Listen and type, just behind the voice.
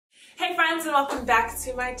friends, and welcome back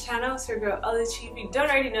to my channel. It's your girl Oluchi. If you don't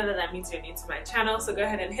already know that means you're new to my channel, so go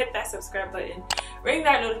ahead and hit that subscribe button, ring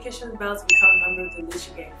that notification bell to become a member of the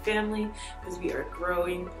Oluchi Gang family, because we are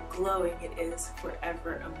growing, glowing. It is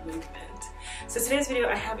forever a movement. So today's video,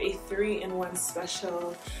 I have a 3-in-1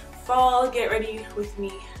 special fall get ready with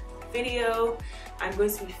me video. I'm going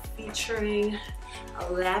to be featuring a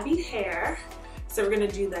Lavyhair. So we're going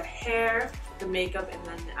to do the hair, the makeup, and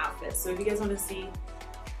then the outfit. So if you guys want to see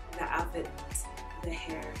the outfit, the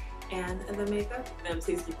hair, and the makeup, then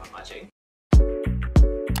please keep on watching.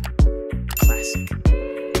 Classic.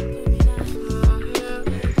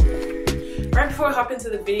 Right before we hop into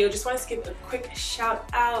the video, just want to give a quick shout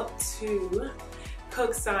out to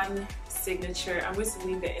Cokesun Signature. I'm going to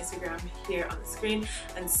leave their Instagram here on the screen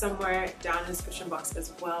and somewhere down in the description box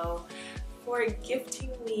as well, for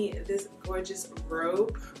gifting me this gorgeous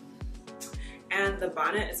robe. And the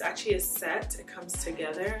bonnet is actually a set. It comes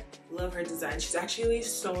together. Love her design. She's actually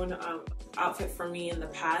sewn an outfit for me in the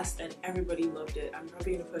past and everybody loved it. I'm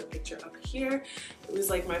probably gonna put a picture up here. It was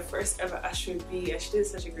like my first ever Usher B. She did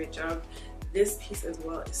such a great job. This piece as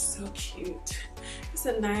well is so cute. It's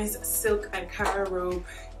a nice silk and Cara robe.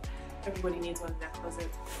 Everybody needs one in their closet.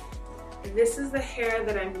 This is the hair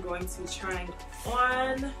that I'm going to be trying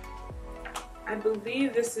on. I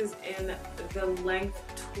believe this is in the length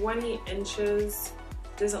 20 inches.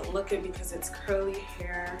 Doesn't look it because it's curly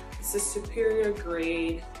hair. It's a superior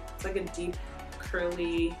grade. It's like a deep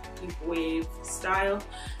curly, deep wave style.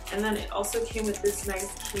 And then it also came with this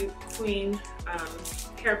nice cute queen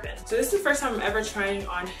hairpin. So this is the first time I'm ever trying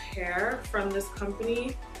on hair from this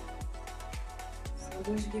company. So I'm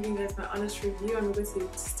going to give you guys my honest review. I'm going to be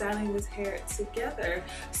styling this hair together.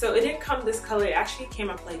 So it didn't come this color. It actually came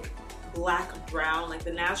up like black brown, like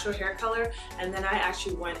the natural hair color, and then I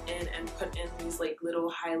actually went in and put in these like little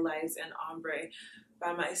highlights and ombre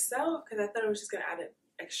by myself because I thought it was just gonna add an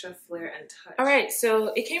extra flair and touch. Alright, so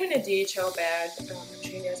it came in a DHL bag. I'm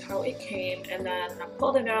showing you guys how it came, and then I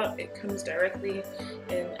pulled it out. It comes directly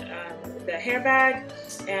in the hair bag,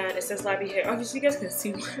 and it says Lavyhair. Obviously you guys can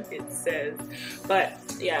see what it says, but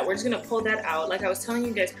yeah, we're just gonna pull that out. Like I was telling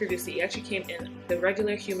you guys previously, it actually came in the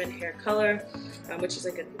regular human hair color, which is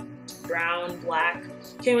like a brown, black.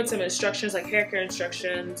 Came with some instructions, like hair care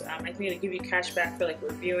instructions. I think they give you cash back for like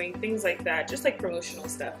reviewing, things like that, just like promotional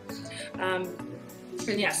stuff. And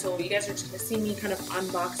yeah, so you guys are just gonna see me kind of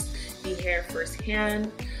unbox the hair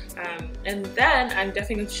firsthand. And then I'm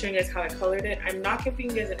definitely going to show you guys how I colored it. I'm not giving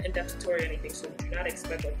you guys an in-depth tutorial or anything, so do not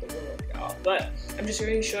expect like the real workout. But I'm just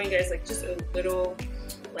really showing you guys like just a little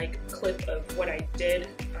like clip of what I did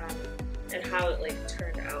and how it like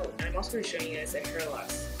turned out. And I'm also going to show you guys the hair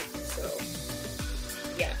loss. So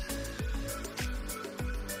yeah,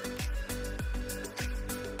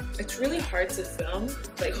 it's really hard to film,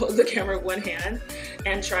 like hold the camera with one hand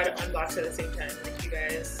and try to unbox at the same time. Like you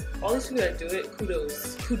guys, all these people that do it,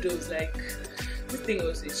 kudos, like this thing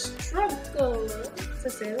was a struggle to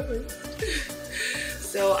say the least.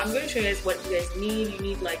 So I'm going to show you guys what you guys need. You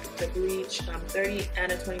need like the bleach, 30 and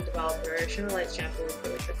a 20 developer, shimmer light shampoo for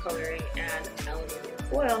the coloring, and aluminium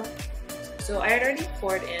foil. So I had already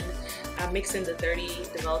poured in, mixed in the 30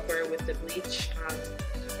 developer with the bleach,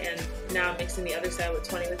 and now I'm mixing the other side with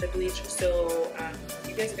 20 with the bleach. So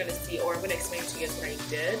you guys are going to see, or I'm going to explain to you guys what I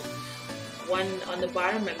did. One on the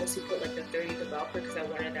bottom, I mostly put like the 30 developer because I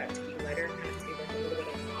wanted that to be lighter, kind of take like a little bit of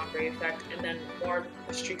an ombre effect. And then more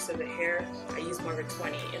streaks of the hair, I used more of a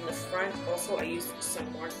 20. In the front, also I used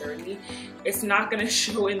some more 30. It's not going to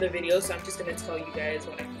show in the video, so I'm just going to tell you guys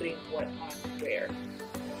when I'm putting what on where.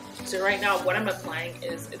 So right now, what I'm applying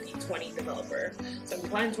is the 20 developer. So I'm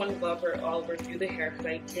applying 20 developer all over through the hair because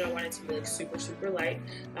I do not want it to be like super light.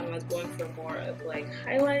 I was going for more of like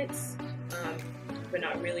highlights, but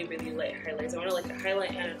not really light highlights. I want to like a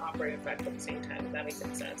highlight and an ombre effect at the same time, if that makes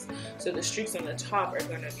any sense. So the streaks on the top are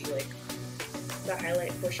going to be like the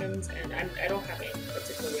highlight portions, and I don't have any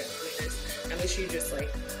particular way of doing this. I'm literally just like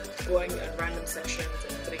going in random sections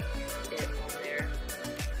and putting it on there.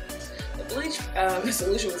 The bleach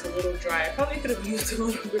solution was a little dry. I probably could have used a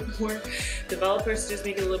little bit more developers to just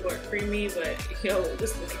make it a little more creamy, but you know, it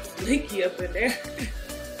was like flaky up in there.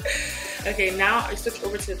 Okay, now I switched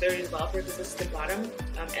over to the 30 developer because this is the bottom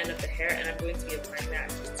end of the hair, and I'm going to be applying that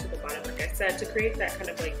just to the bottom, like I said, to create that kind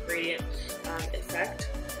of like gradient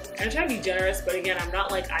effect. I'm trying to be generous, but again, I'm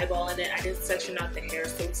not like eyeballing it. I didn't section out the hair,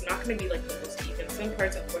 so it's not going to be like the most even. Some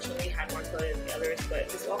parts, unfortunately, had more color than the others, but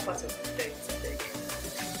it's all parts of something.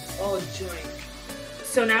 All joint.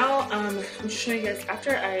 So now I'm just showing you guys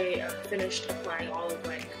after I finished applying all of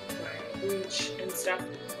like my bleach and stuff.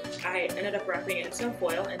 I ended up wrapping it in some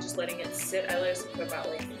foil and just letting it sit. I let it sit for about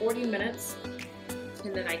like 40 minutes,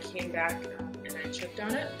 and then I came back and I checked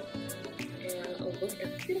on it. And oh, look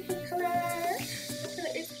at the beautiful color.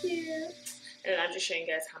 It's cute. And I'm just showing you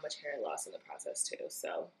guys how much hair I lost in the process too.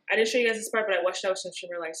 So I didn't show you guys this part, but I washed out with some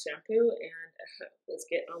Shimmer Light shampoo, and let's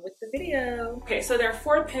get on with the video. Okay, so there are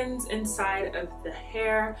 4 pins inside of the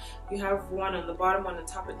hair. You have one on the bottom, one on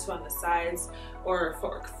the top, and 2 on the sides, or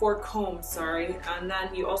 4 combs, sorry. And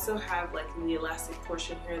then you also have like the elastic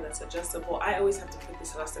portion here that's adjustable. I always have to put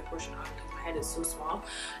this elastic portion on because my head is so small.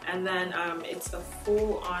 And then it's a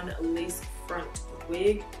full-on lace front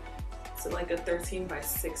wig. So like a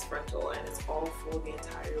 13x6 frontal, and it's all full the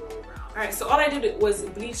entire way around. Alright, so all I did was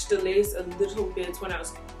bleach the lace a little bit when I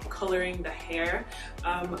was coloring the hair,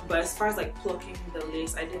 but as far as like plucking the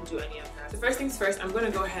lace, I didn't do any of that. So first things first, I'm going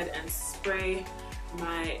to go ahead and spray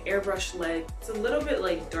my airbrush lead. It's a little bit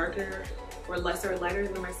like darker or lighter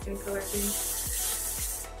than my skin color, I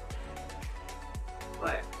think,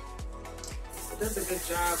 but it does a good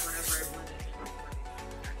job whenever I blend it.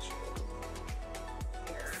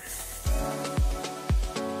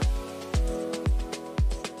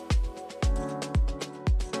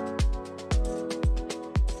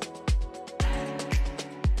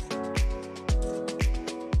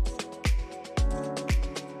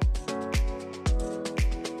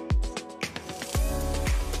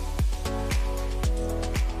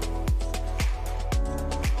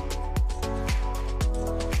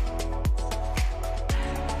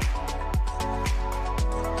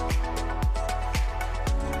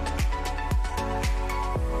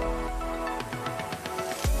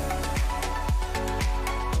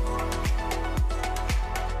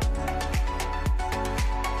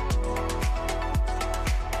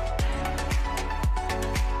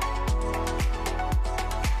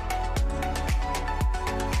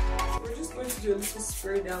 Do a little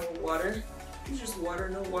spray down with water. It's just water,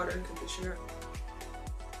 no water and conditioner.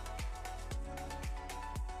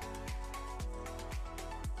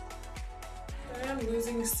 I am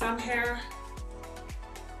losing some hair,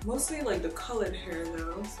 mostly like the colored hair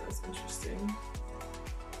though, so that's interesting.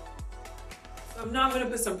 So now I'm going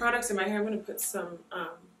to put some products in my hair. I'm going to put some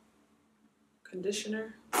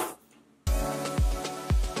conditioner.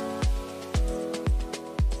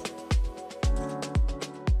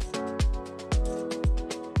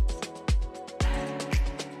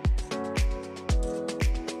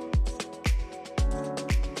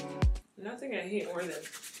 Nothing I hate more than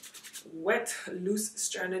wet, loose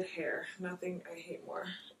stranded hair. Nothing I hate more.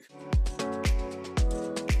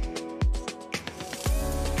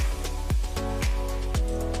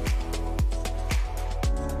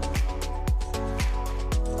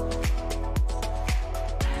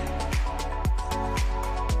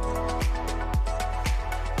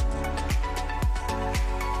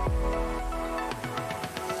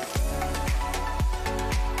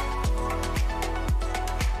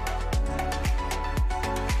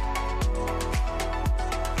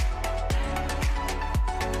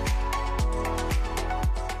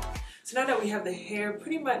 So now that we have the hair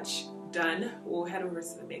pretty much done, we'll head over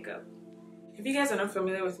to the makeup. If you guys are not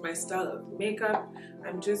familiar with my style of makeup,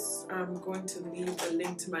 I'm just going to leave a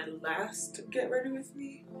link to my last Get Ready With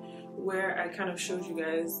Me, where I kind of showed you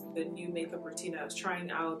guys the new makeup routine I was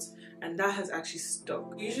trying out, and that has actually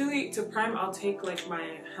stuck. Usually to prime, I'll take like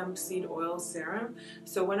my hemp seed oil serum,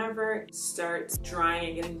 so whenever it starts drying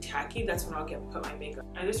and getting tacky, that's when I'll put my makeup.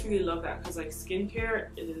 I just really love that because like skincare,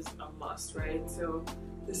 it is a must, right? So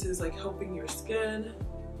this is like helping your skin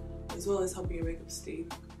as well as helping your makeup stay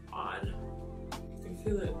on. You can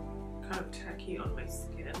feel it kind of tacky on my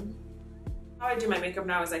skin. How I do my makeup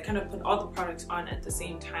now is I kind of put all the products on at the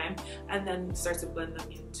same time and then start to blend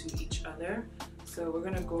them into each other. So we're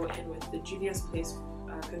gonna go in with the Juvia's Place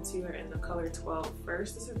concealer in the color 12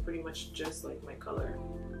 first. This is pretty much just like my color.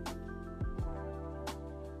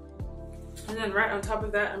 And then right on top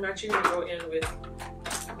of that, I'm actually gonna go in with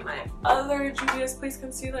my other Juvia's Place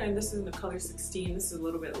concealer, and this is in the color 16. This is a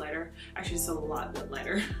little bit lighter. Actually, it's a lot bit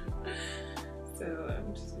lighter. So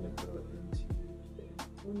I'm just gonna go into the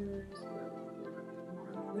corners.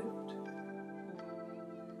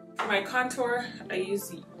 For my contour, I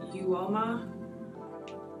use Yoma.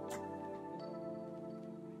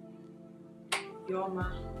 I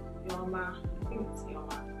think it's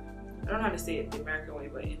Yoma. I don't know how to say it the American way,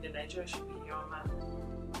 but in the Nigeria it should be Yoma.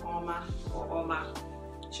 Oma.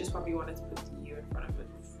 She's probably wanted to put the U in front of it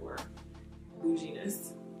for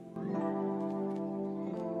bouginess.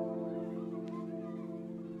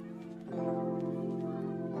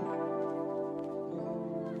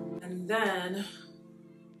 And then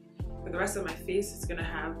we're for the rest of my face, it's gonna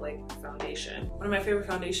have like foundation. One of my favorite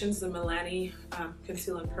foundations, the Milani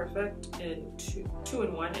Conceal and Perfect in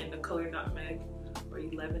 2-in-1 in the color Nutmeg or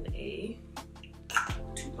 11A.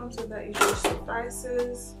 2 pumps of that usually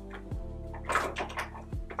suffices.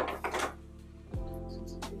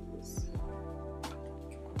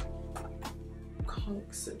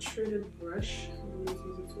 Concentrated brush. I'm going to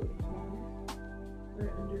use it to apply right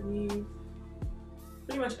underneath.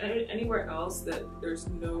 Pretty much anywhere else that there's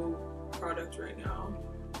no product right now.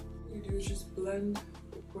 What you do is just blend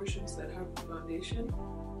the portions that have foundation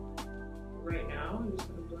right now. I'm just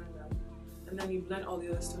going to blend them. And then you blend all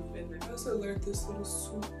the other stuff in there. I also learned this little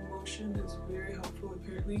swoop motion is very helpful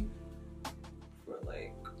apparently for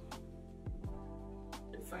like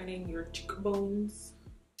defining your cheekbones.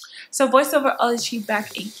 So voiceover Oluchi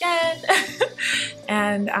back again.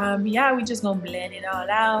 And yeah, we just gonna blend it all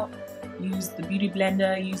out. Use the beauty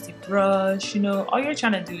blender, use the brush, you know, all you're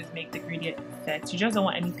trying to do is make the gradient effect. You just don't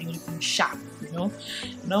want anything looking sharp, you know.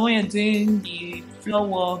 You know, when you're doing the floor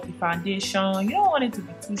work, the foundation, you don't want it to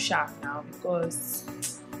be too sharp now because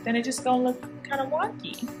then it just gonna look kind of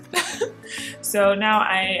wonky. So now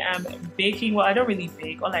I am baking. Well, I don't really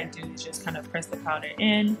bake. All I do is just kind of press the powder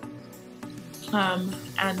in.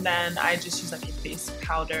 And then I just use like a base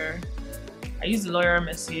powder. I use the L'Oreal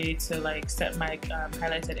Mercier to like set my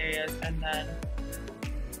highlighted areas, and then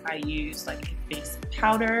I use like a base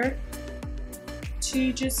powder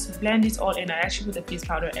to just blend it all in. I actually put the base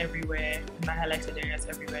powder everywhere, in my highlighted areas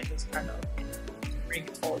everywhere, just kind of bring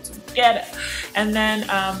it all together. And then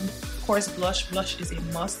of course blush. Blush is a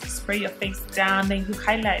must. Spray your face down, then you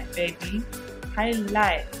highlight, baby.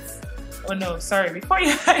 Highlight. Oh no, sorry, before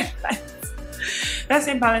you highlight. That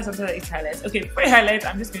same palette, sometimes it's highlights. Okay, before I highlight,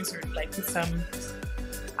 I'm just going to like put some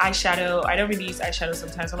eyeshadow. I don't really use eyeshadow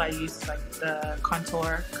sometimes. All I use is like the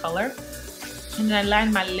contour color. And then I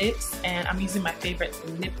line my lips, and I'm using my favorite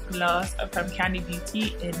lip gloss from Candy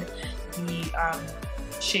Beauty in the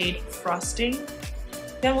shade Frosting.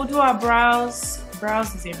 Then we'll do our brows.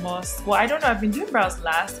 Brows is a must. Well, I don't know, I've been doing brows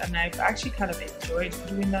last, and I've actually kind of enjoyed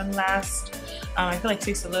doing them last. I feel like it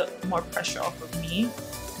takes a little more pressure off of me.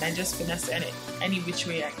 I just finesse it any which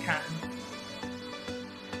way I can.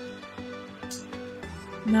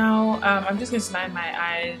 Now I'm just going to line my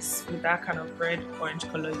eyes with that kind of red orange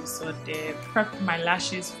color you saw there. Prep my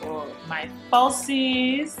lashes for my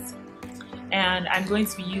falsies, and I'm going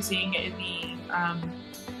to be using the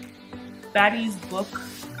Baddies Book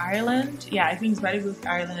Ireland. Yeah, I think it's Baddies Book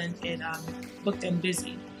Ireland in Booked and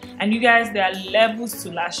Busy. And you guys, there are levels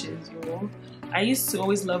to lashes, yo. I used to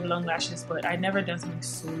always love long lashes, but I'd never done something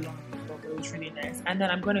so long before, but it was really nice. And then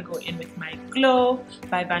I'm going to go in with my Glow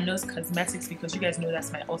by Van Nose Cosmetics, because you guys know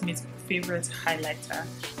that's my ultimate favorite highlighter,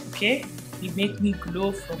 okay? You make me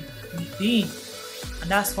glow from within, and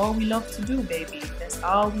that's all we love to do, baby. That's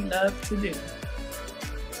all we love to do.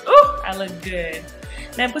 Oh, I look good.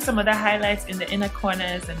 Then put some of the highlights in the inner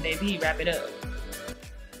corners, and baby, wrap it up.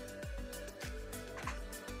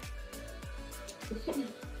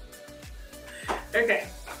 Okay,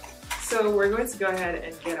 so we're going to go ahead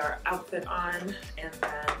and get our outfit on, and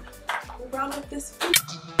then we'll round up this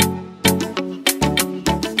video.